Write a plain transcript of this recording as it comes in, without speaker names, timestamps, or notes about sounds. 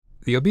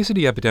The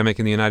obesity epidemic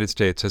in the United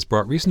States has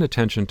brought recent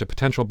attention to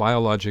potential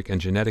biologic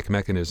and genetic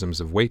mechanisms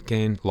of weight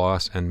gain,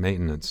 loss, and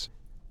maintenance.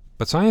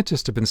 But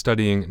scientists have been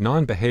studying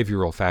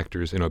non-behavioral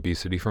factors in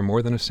obesity for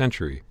more than a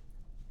century.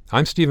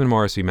 I'm Stephen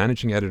Morrissey,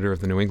 managing editor of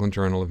the New England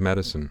Journal of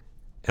Medicine,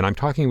 and I'm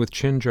talking with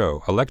Chin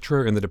Zhou, a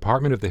lecturer in the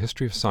Department of the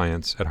History of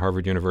Science at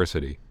Harvard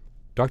University.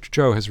 Dr.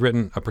 Zhou has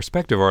written a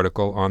perspective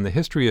article on the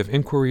history of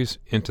inquiries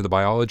into the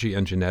biology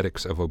and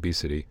genetics of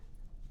obesity.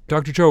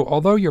 Dr. Zhou,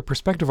 although your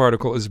perspective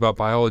article is about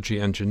biology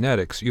and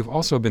genetics, you've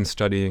also been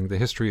studying the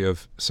history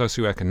of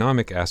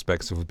socioeconomic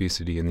aspects of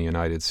obesity in the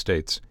United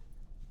States.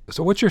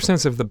 So what's your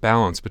sense of the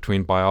balance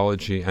between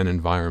biology and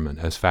environment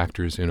as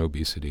factors in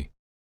obesity?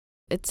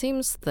 It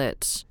seems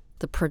that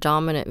the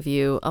predominant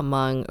view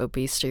among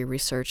obesity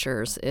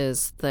researchers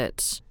is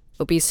that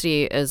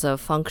obesity is a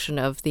function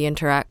of the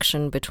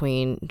interaction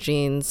between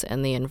genes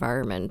and the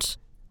environment.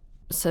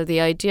 So the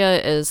idea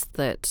is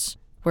that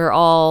we're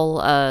all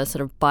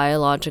sort of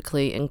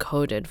biologically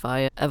encoded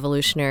via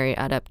evolutionary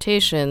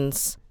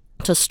adaptations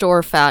to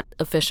store fat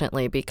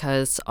efficiently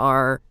because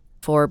our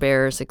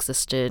forebears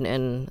existed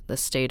in the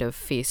state of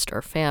feast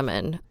or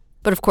famine.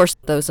 But of course,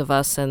 those of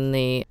us in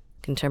the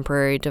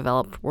contemporary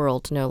developed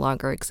world no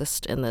longer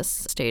exist in this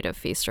state of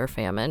feast or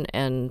famine,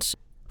 and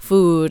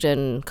food,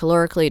 and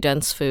calorically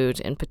dense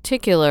food in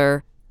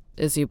particular,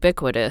 is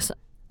ubiquitous.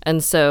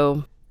 And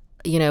so,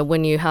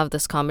 when you have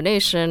this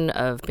combination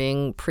of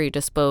being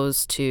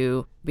predisposed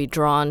to be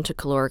drawn to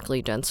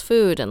calorically dense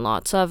food and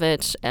lots of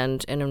it,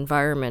 and an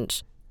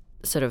environment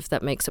sort of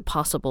that makes it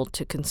possible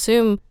to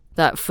consume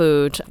that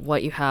food,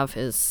 what you have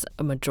is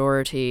a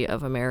majority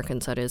of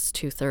Americans, that is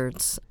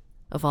 2/3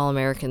 of all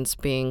Americans,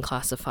 being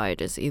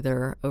classified as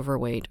either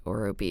overweight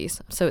or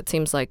obese. So it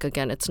seems like,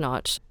 again, it's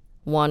not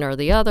one or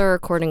the other,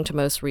 according to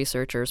most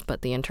researchers,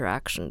 but the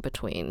interaction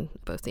between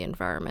both the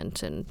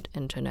environment and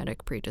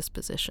genetic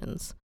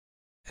predispositions.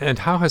 And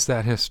how has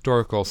that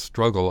historical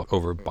struggle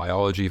over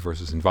biology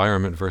versus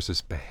environment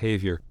versus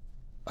behavior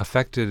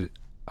affected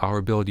our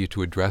ability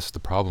to address the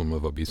problem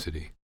of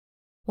obesity?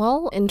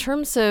 Well, in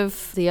terms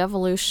of the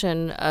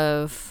evolution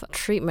of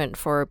treatment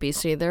for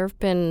obesity, there have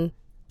been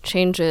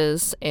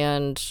changes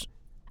and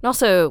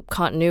also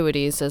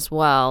continuities as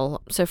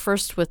well. So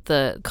first, with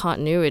the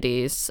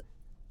continuities,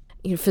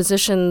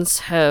 physicians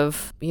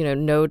have,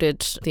 noted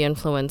the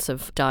influence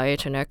of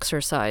diet and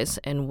exercise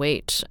and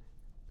weight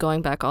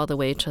going back all the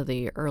way to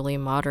the early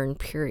modern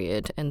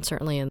period, and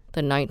certainly in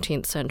the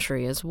 19th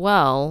century as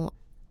well.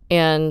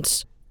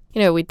 And,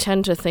 we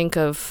tend to think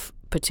of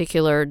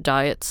particular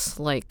diets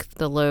like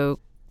the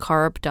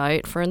low-carb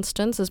diet, for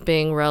instance, as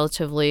being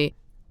relatively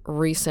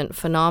recent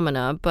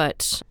phenomena,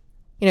 but,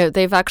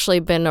 they've actually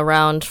been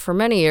around for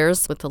many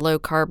years with the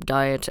low-carb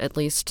diet, at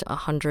least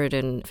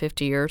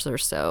 150 years or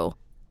so.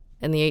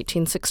 In the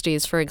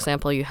 1860s, for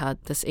example, you had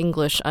this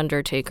English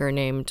undertaker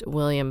named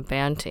William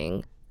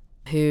Banting,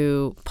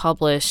 who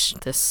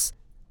published this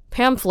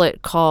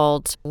pamphlet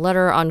called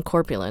Letter on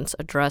Corpulence,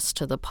 addressed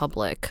to the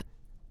public.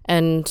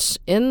 And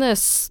in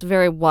this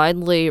very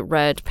widely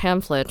read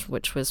pamphlet,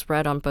 which was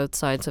read on both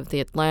sides of the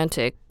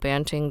Atlantic,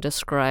 Banting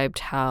described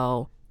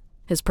how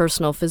his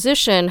personal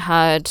physician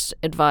had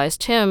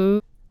advised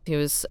him, he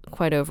was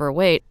quite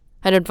overweight,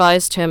 had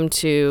advised him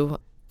to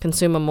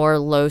consume a more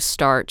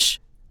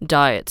low-starch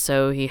diet.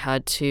 So he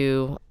had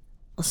to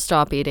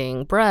stop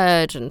eating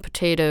bread and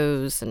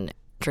potatoes and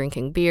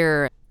drinking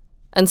beer.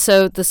 And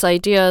so this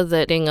idea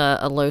that eating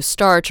a low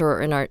starch,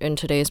 or in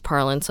today's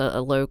parlance, a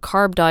low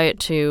carb diet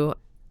to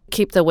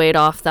keep the weight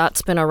off,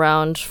 that's been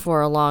around for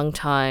a long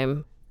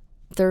time.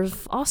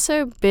 There've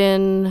also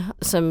been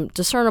some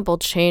discernible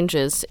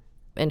changes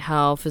in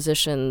how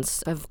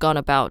physicians have gone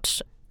about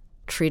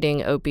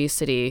treating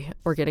obesity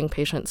or getting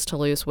patients to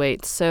lose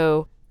weight.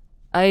 So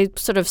I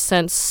sort of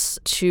sense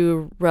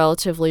two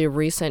relatively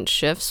recent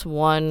shifts,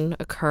 one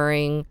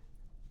occurring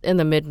in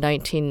the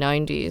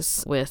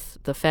mid-1990s with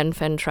the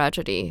fen-phen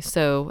tragedy.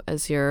 So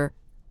as your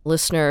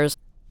listeners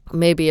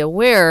may be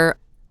aware,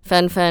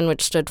 fen-phen,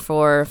 which stood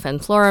for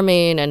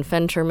fenfluramine and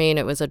phentermine,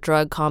 it was a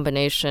drug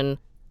combination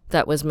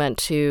that was meant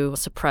to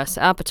suppress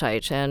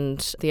appetite. And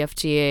the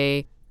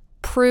FDA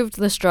approved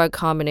this drug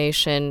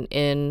combination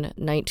in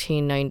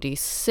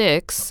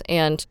 1996.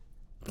 And,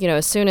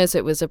 as soon as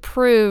it was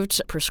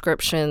approved,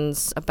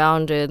 prescriptions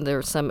abounded. There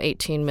were some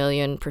 18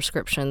 million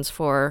prescriptions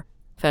for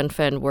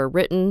fen-phen were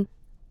written.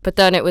 But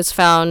then it was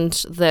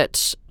found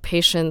that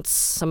patients,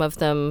 some of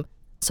them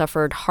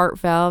suffered heart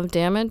valve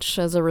damage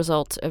as a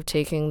result of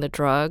taking the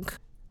drug.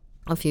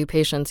 A few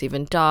patients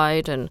even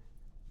died. And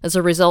as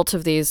a result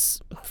of these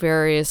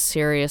various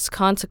serious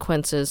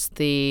consequences,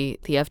 the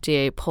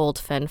FDA pulled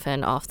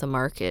fen-phen off the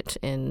market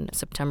in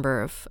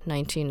September of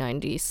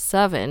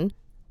 1997.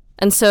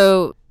 And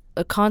so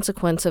a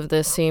consequence of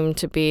this seemed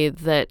to be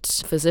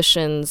that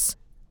physicians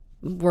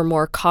were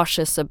more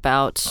cautious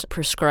about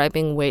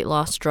prescribing weight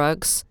loss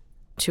drugs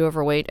to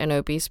overweight and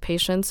obese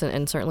patients,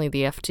 and certainly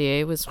the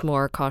FDA was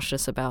more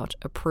cautious about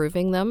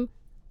approving them.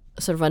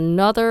 Sort of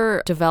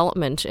another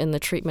development in the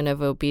treatment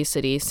of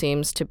obesity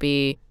seems to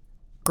be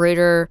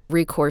greater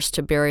recourse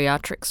to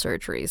bariatric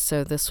surgeries.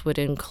 So this would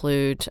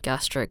include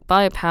gastric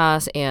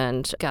bypass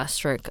and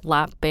gastric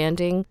lap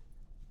banding.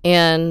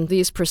 And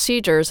these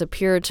procedures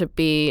appear to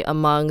be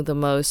among the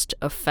most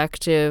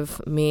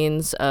effective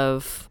means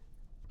of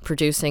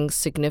producing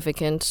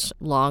significant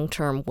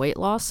long-term weight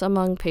loss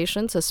among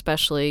patients,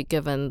 especially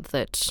given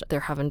that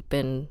there haven't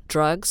been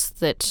drugs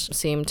that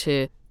seem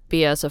to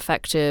be as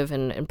effective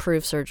and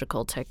improve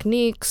surgical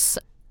techniques.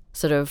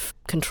 Sort of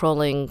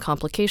controlling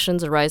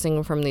complications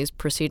arising from these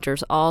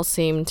procedures all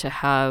seem to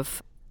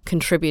have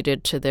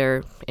contributed to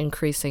their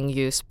increasing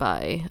use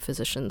by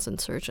physicians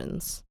and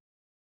surgeons.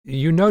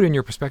 You note in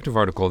your perspective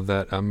article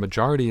that a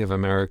majority of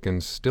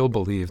Americans still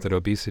believe that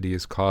obesity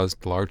is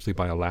caused largely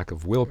by a lack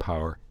of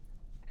willpower.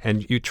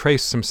 And you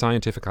trace some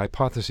scientific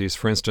hypotheses,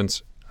 for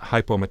instance,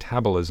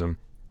 hypometabolism,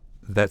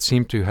 that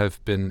seem to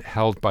have been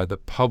held by the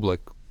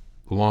public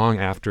long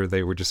after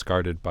they were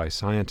discarded by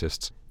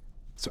scientists.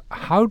 So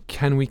how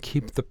can we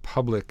keep the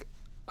public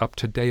up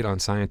to date on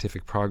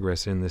scientific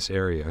progress in this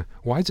area?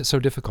 Why is it so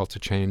difficult to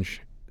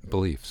change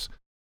beliefs?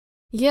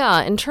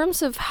 Yeah, in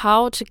terms of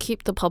how to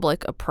keep the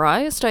public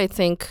apprised, I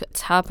think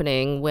it's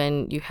happening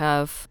when you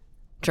have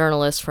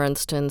journalists, for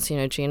instance,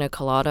 Gina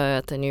Kolata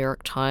at the New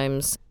York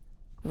Times,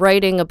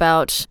 writing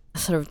about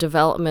sort of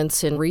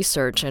developments in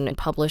research and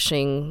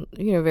publishing,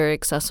 very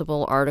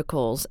accessible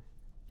articles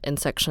in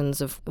sections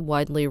of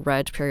widely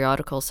read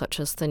periodicals such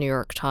as the New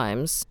York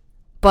Times.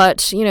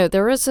 But,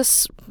 there is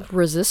this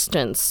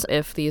resistance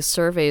if these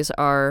surveys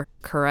are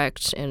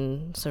correct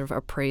in sort of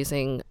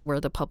appraising where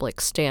the public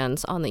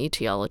stands on the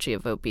etiology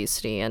of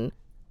obesity. And,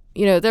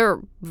 there are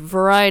a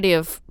variety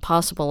of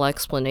possible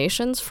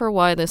explanations for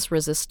why this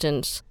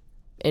resistance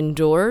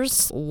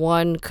endures.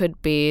 One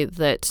could be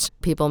that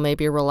people may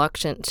be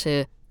reluctant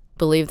to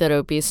believe that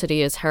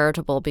obesity is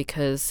heritable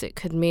because it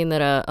could mean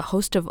that a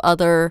host of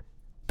other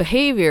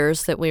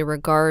behaviors that we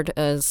regard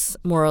as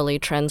morally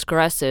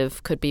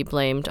transgressive could be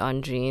blamed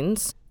on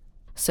genes.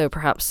 So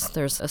perhaps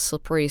there's a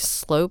slippery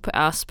slope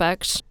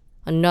aspect.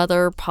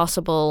 Another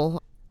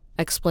possible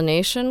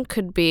explanation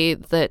could be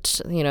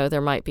that, there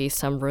might be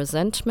some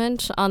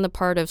resentment on the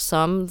part of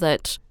some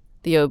that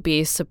the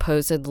obese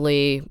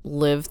supposedly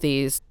live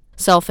these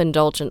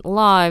self-indulgent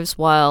lives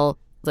while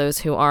those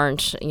who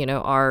aren't,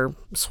 are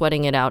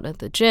sweating it out at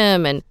the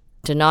gym and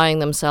denying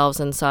themselves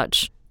and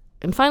such.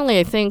 And finally,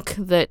 I think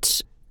that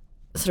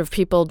sort of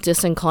people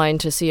disinclined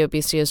to see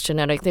obesity as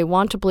genetic, they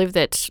want to believe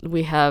that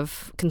we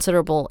have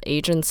considerable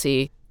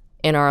agency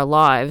in our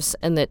lives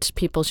and that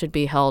people should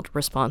be held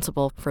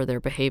responsible for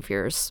their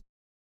behaviors.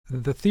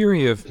 The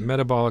theory of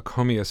metabolic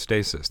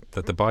homeostasis,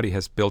 that the body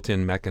has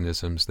built-in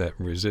mechanisms that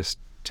resist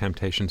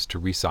temptations to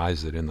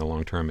resize it in the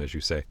long term, as you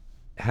say,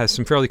 has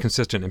some fairly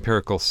consistent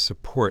empirical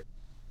support.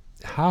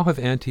 How have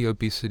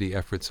anti-obesity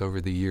efforts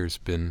over the years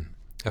been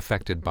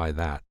affected by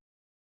that?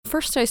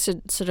 First, I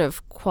should sort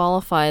of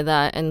qualify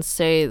that and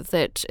say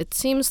that it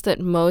seems that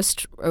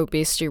most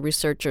obesity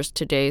researchers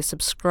today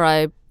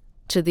subscribe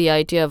to the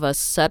idea of a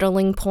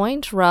settling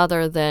point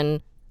rather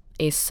than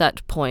a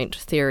set point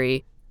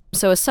theory.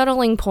 So a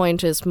settling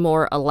point is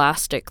more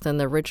elastic than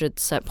the rigid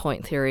set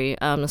point theory.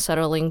 A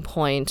settling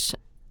point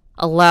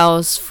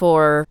allows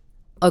for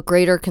a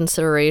greater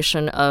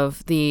consideration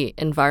of the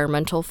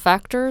environmental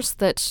factors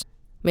that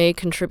may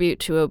contribute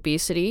to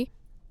obesity.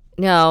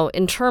 Now,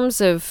 in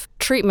terms of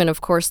treatment,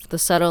 of course, the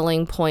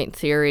settling point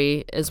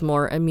theory is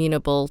more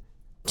amenable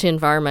to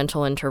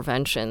environmental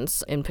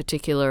interventions, in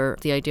particular,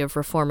 the idea of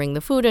reforming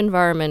the food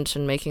environment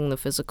and making the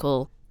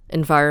physical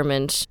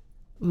environment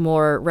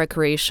more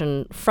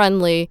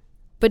recreation-friendly.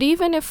 But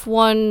even if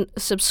one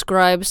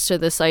subscribes to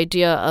this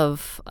idea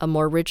of a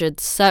more rigid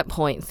set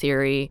point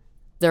theory,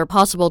 there are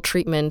possible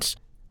treatment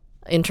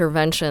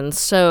interventions.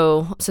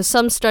 So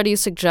some studies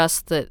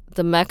suggest that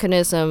the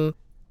mechanism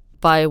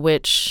by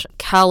which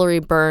calorie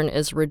burn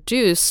is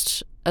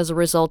reduced as a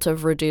result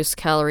of reduced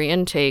calorie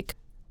intake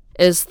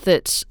is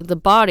that the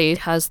body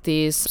has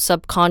these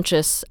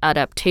subconscious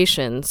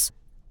adaptations,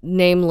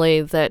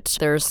 namely that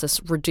there's this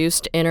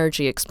reduced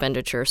energy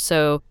expenditure.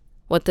 So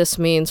what this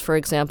means, for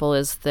example,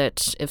 is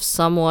that if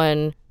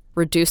someone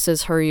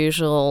reduces her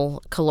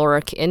usual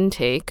caloric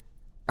intake,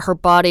 her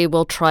body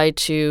will try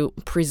to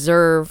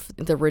preserve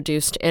the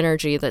reduced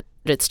energy that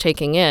it's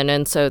taking in.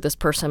 And so this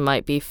person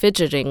might be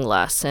fidgeting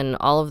less. And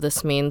all of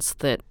this means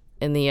that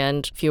in the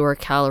end, fewer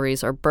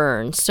calories are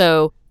burned.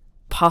 So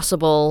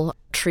possible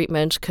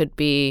treatment could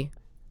be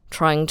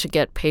trying to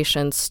get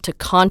patients to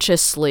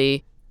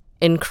consciously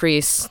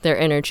increase their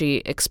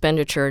energy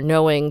expenditure,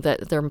 knowing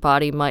that their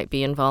body might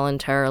be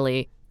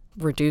involuntarily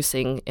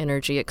reducing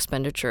energy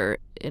expenditure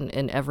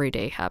in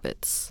everyday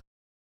habits.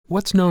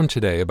 What's known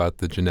today about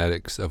the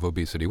genetics of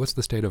obesity? What's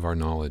the state of our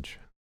knowledge?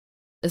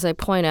 As I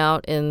point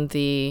out in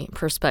the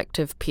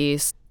perspective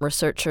piece,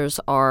 researchers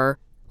are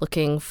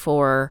looking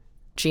for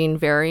gene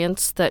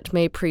variants that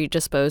may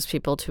predispose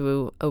people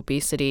to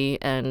obesity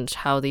and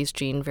how these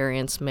gene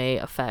variants may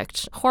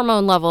affect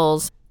hormone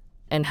levels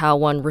and how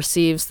one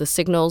receives the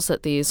signals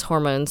that these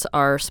hormones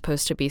are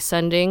supposed to be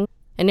sending.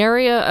 an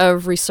area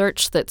of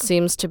research that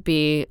seems to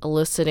be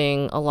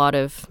eliciting a lot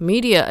of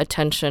media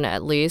attention,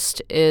 at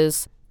least,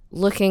 is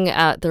looking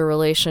at the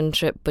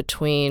relationship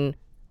between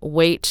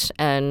weight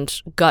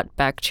and gut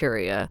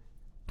bacteria.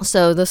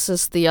 So this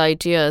is the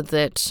idea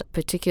that a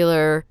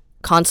particular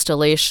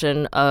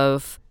constellation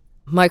of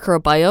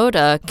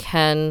microbiota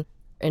can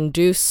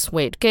induce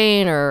weight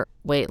gain or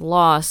weight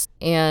loss.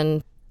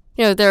 And,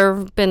 there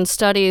have been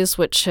studies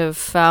which have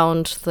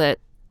found that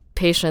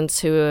patients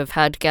who have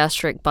had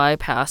gastric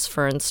bypass,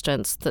 for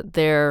instance, that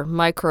their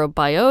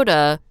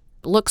microbiota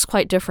looks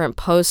quite different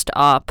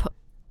post-op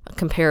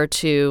compared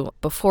to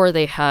before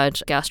they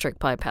had gastric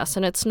bypass.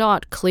 And it's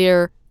not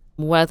clear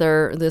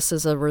whether this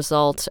is a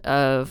result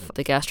of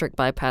the gastric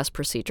bypass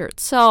procedure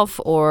itself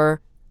or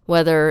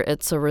whether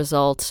it's a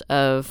result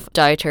of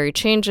dietary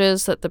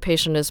changes that the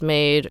patient has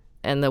made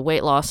and the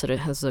weight loss that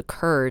has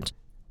occurred.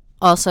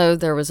 Also,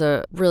 there was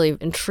a really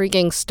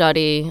intriguing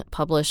study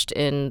published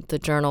in the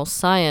journal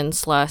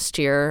Science last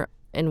year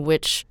in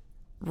which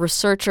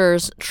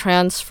researchers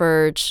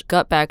transferred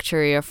gut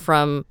bacteria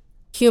from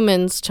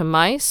humans to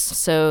mice.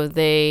 So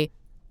they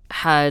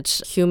had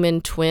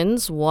human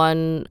twins,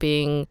 one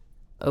being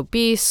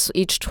obese,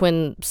 each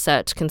twin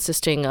set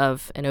consisting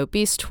of an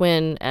obese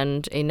twin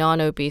and a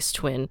non-obese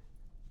twin.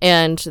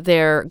 And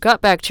their gut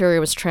bacteria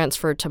was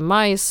transferred to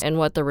mice, and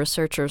what the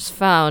researchers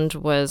found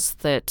was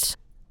that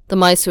the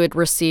mice who had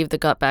received the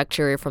gut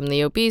bacteria from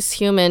the obese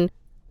human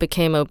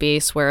became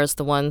obese, whereas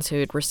the ones who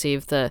had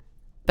received the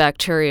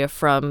bacteria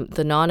from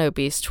the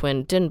non-obese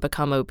twin didn't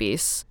become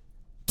obese.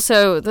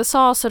 So this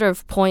all sort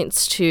of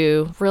points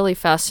to really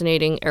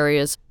fascinating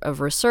areas of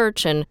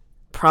research and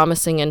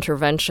promising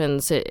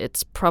interventions.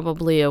 It's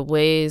probably a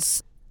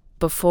ways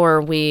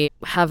before we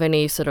have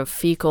any sort of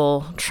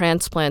fecal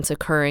transplants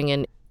occurring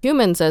in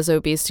humans as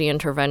obesity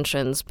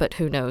interventions, but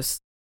who knows?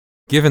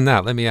 Given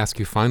that, let me ask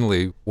you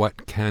finally,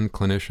 what can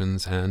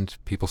clinicians and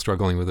people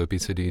struggling with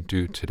obesity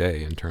do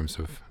today in terms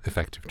of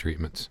effective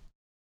treatments?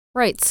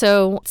 Right,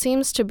 so it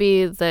seems to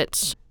be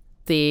that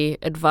the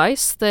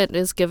advice that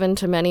is given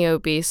to many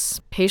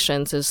obese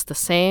patients is the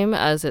same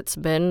as it's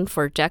been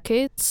for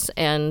decades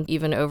and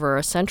even over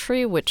a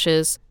century, which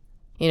is,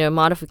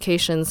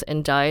 modifications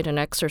in diet and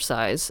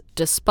exercise.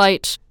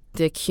 Despite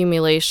the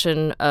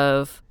accumulation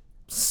of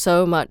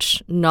so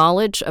much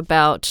knowledge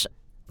about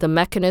the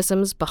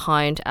mechanisms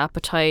behind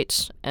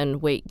appetite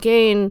and weight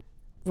gain,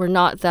 we're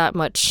not that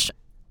much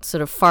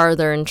sort of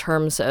farther in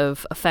terms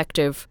of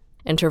effective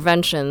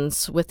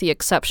interventions, with the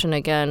exception,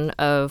 again,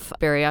 of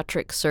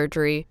bariatric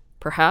surgery,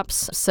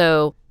 perhaps.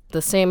 So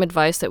the same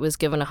advice that was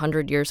given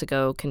 100 years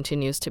ago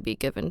continues to be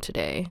given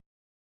today.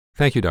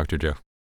 Thank you, Dr. Jo.